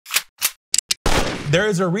there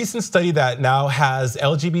is a recent study that now has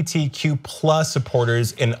LGBTQ plus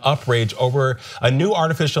supporters in outrage over a new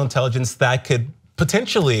artificial intelligence that could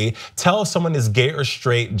potentially tell if someone is gay or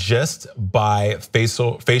straight just by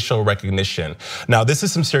facial recognition. Now, this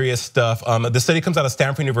is some serious stuff. The study comes out of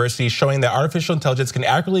Stanford University showing that artificial intelligence can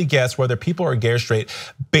accurately guess whether people are gay or straight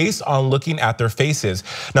based on looking at their faces.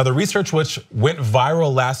 Now, the research, which went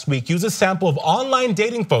viral last week, used a sample of online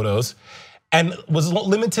dating photos and was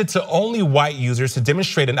limited to only white users to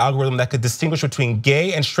demonstrate an algorithm that could distinguish between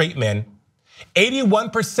gay and straight men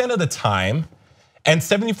 81% of the time, and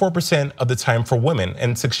 74% of the time for women,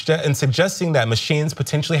 and suggesting that machines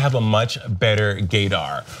potentially have a much better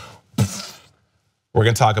gaydar. We're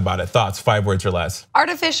gonna talk about it. Thoughts, 5 words or less.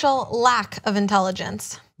 Artificial lack of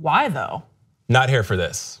intelligence. Why though? Not here for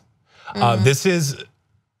this. This is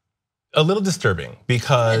a little disturbing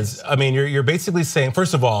because, I mean, you're basically saying,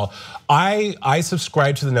 first of all, I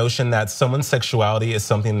subscribe to the notion that someone's sexuality is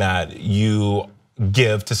something that you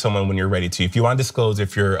give to someone when you're ready to. If you want to disclose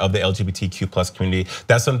if you're of the LGBTQ plus community,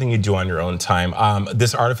 that's something you do on your own time.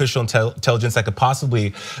 This artificial intelligence that could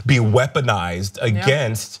possibly be weaponized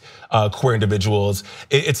against queer individuals,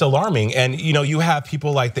 it's alarming. And you have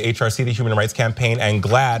people like the HRC, the Human Rights Campaign, and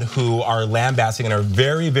GLAAD who are lambasting and are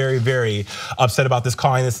very, very, very upset about this,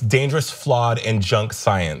 calling this dangerous, flawed, and junk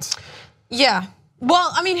science. Yeah.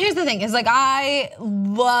 Well, I mean, here's the thing, is like I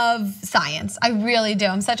love science, I really do.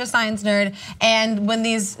 I'm such a science nerd, and when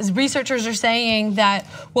these researchers are saying that,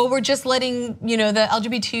 well, we're just letting the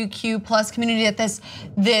LGBTQ plus community that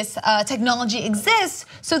this technology exists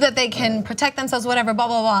so that they can protect themselves, whatever, blah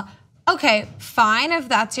blah blah. Okay, fine if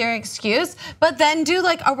that's your excuse, but then do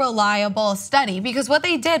like a reliable study, because what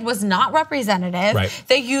they did was not representative. Right.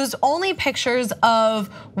 They used only pictures of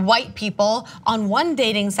white people on one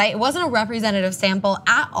dating site. It wasn't a representative sample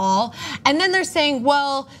at all. And then they're saying,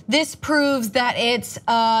 well, this proves that it's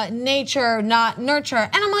nature, not nurture.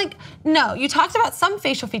 And I'm like, no, you talked about some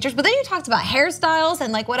facial features, but then you talked about hairstyles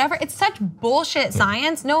and like whatever. It's such bullshit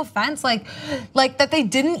science, no offense, like that they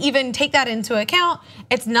didn't even take that into account.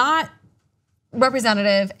 It's not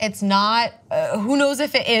representative, it's not, who knows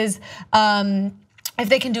if it is, if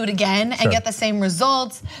they can do it again and get the same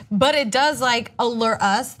results, but it does like alert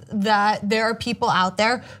us that there are people out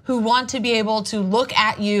there who want to be able to look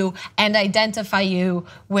at you and identify you,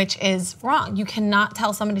 which is wrong. You cannot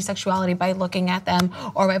tell somebody's sexuality by looking at them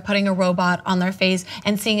or by putting a robot on their face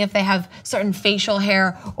and seeing if they have certain facial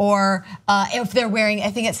hair or if they're wearing, I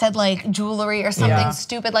think it said like jewelry or something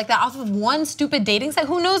stupid like that off of one stupid dating site.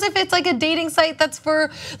 Who knows if it's like a dating site that's for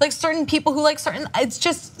like certain people who like certain, it's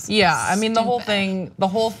just I mean, the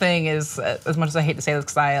whole thing is, as much as I hate to say this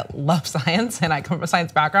because I love science and I come from a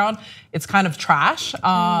science background, it's kind of trash.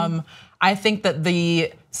 I think that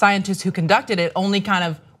the scientists who conducted it only kind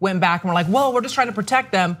of went back and were like, well, we're just trying to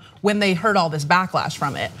protect them when they heard all this backlash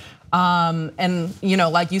from it. And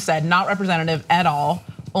like you said, not representative at all,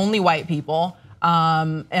 only white people.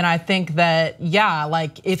 And I think that,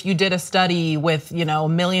 like if you did a study with,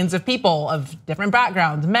 millions of people of different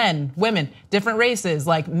backgrounds, men, women, different races,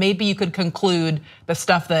 like maybe you could conclude the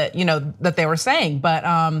stuff that, that they were saying. But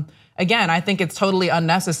again, I think it's totally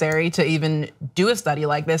unnecessary to even do a study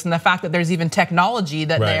like this. And the fact that there's even technology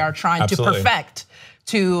that they are trying to perfect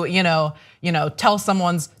to, tell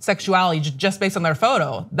someone's sexuality just based on their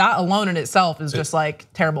photo. That alone in itself is just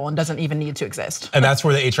like terrible and doesn't even need to exist. And that's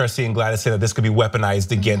where the HRC and GLAAD say that this could be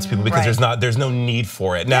weaponized against people because there's no need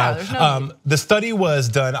for it. Now, the study was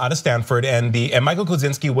done out of Stanford, and Michael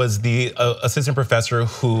Kozinski was the assistant professor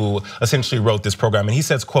who essentially wrote this program. And he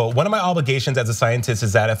says, quote, "One of my obligations as a scientist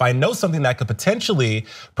is that if I know something that could potentially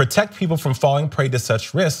protect people from falling prey to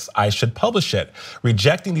such risks, I should publish it.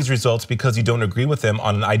 Rejecting these results because you don't agree with them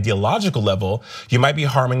on an ideological level, you might be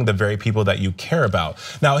harming the very people that you care about."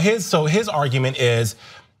 Now, his argument is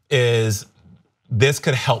this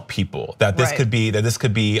could help people, that this could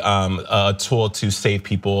be a tool to save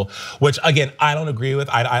people, which again, I don't agree with.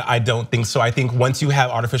 I don't think so. I think once you have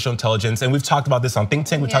artificial intelligence, and we've talked about this on Think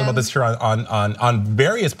Tank, we talked about this here on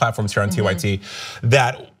various platforms here on TYT,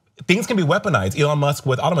 that things can be weaponized. Elon Musk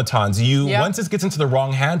with automatons. Once this gets into the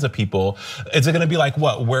wrong hands of people, is it going to be like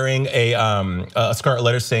what? Wearing a scarlet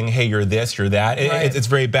letter saying, "Hey, you're this, you're that." It's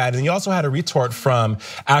very bad. And you also had a retort from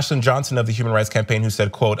Ashlyn Johnson of the Human Rights Campaign who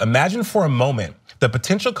said, "Quote: Imagine for a moment the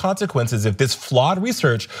potential consequences if this flawed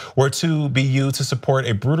research were to be used to support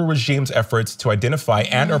a brutal regime's efforts to identify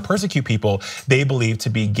and or persecute people they believe to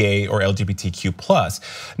be gay or LGBTQ+.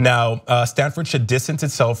 Now, Stanford should distance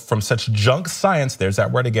itself from such junk science, there's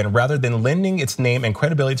that word again, rather than lending its name and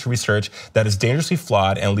credibility to research that is dangerously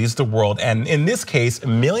flawed and leaves the world, and in this case,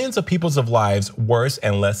 millions of people's lives worse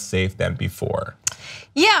and less safe than before.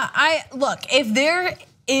 Yeah, look, if there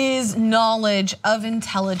is knowledge of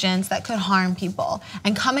intelligence that could harm people,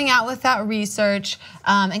 and coming out with that research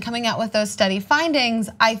and coming out with those study findings,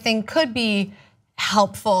 I think could be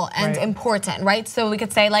helpful and important, right? So we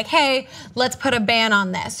could say like, hey, let's put a ban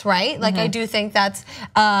on this, right? Like I do think that's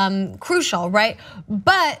crucial, right?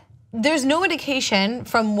 But there's no indication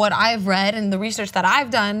from what I've read and the research that I've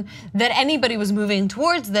done that anybody was moving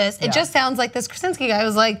towards this. It just sounds like this Krasinski guy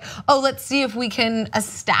was like, oh, let's see if we can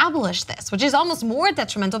establish this, which is almost more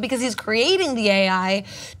detrimental because he's creating the AI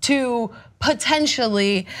to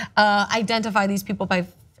potentially identify these people by,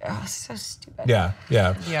 so stupid. Yeah.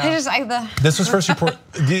 This was first reported.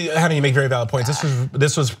 Hannah, you make very valid points.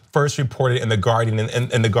 This was first reported in the Guardian,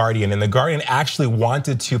 and the Guardian actually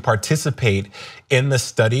wanted to participate in the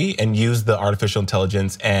study and use the artificial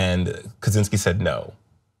intelligence, and Kaczynski said no.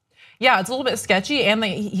 Yeah, it's a little bit sketchy, and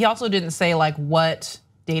he also didn't say like what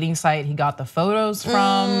dating site he got the photos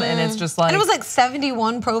from, and it's just like, and it was like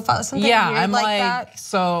 71 profiles, something weird I'm like that.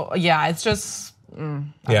 So yeah, it's just.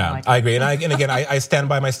 I agree, and again, I stand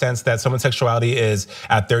by my stance that someone's sexuality is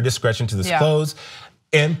at their discretion to disclose.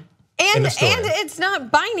 And it's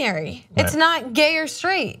not binary. It's not gay or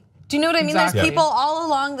straight. Do you know what I mean? There's people all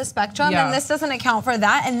along the spectrum, and this doesn't account for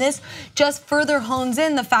that. And this just further hones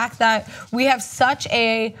in the fact that we have such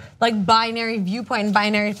a like binary viewpoint and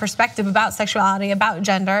binary perspective about sexuality, about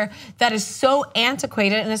gender, that is so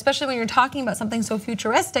antiquated. And especially when you're talking about something so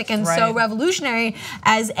futuristic and so revolutionary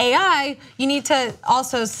as AI, you need to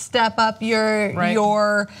also step up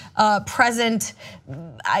your present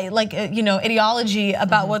ideology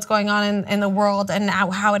about what's going on in the world and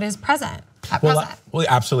how it is present. Well,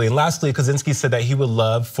 absolutely. And lastly, Kaczynski said that he would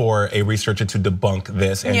love for a researcher to debunk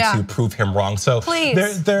this and to prove him wrong. So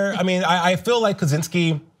I mean, I feel like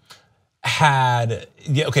Kaczynski had,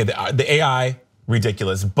 the AI,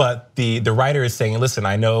 ridiculous, but the writer is saying, listen,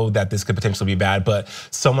 I know that this could potentially be bad, but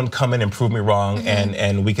someone come in and prove me wrong,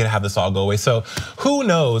 and we could have this all go away. So who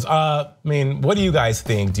knows? I mean, what do you guys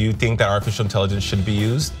think? Do you think that artificial intelligence should be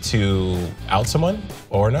used to out someone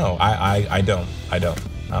or no? I don't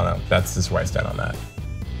know. That's just where I stand on that.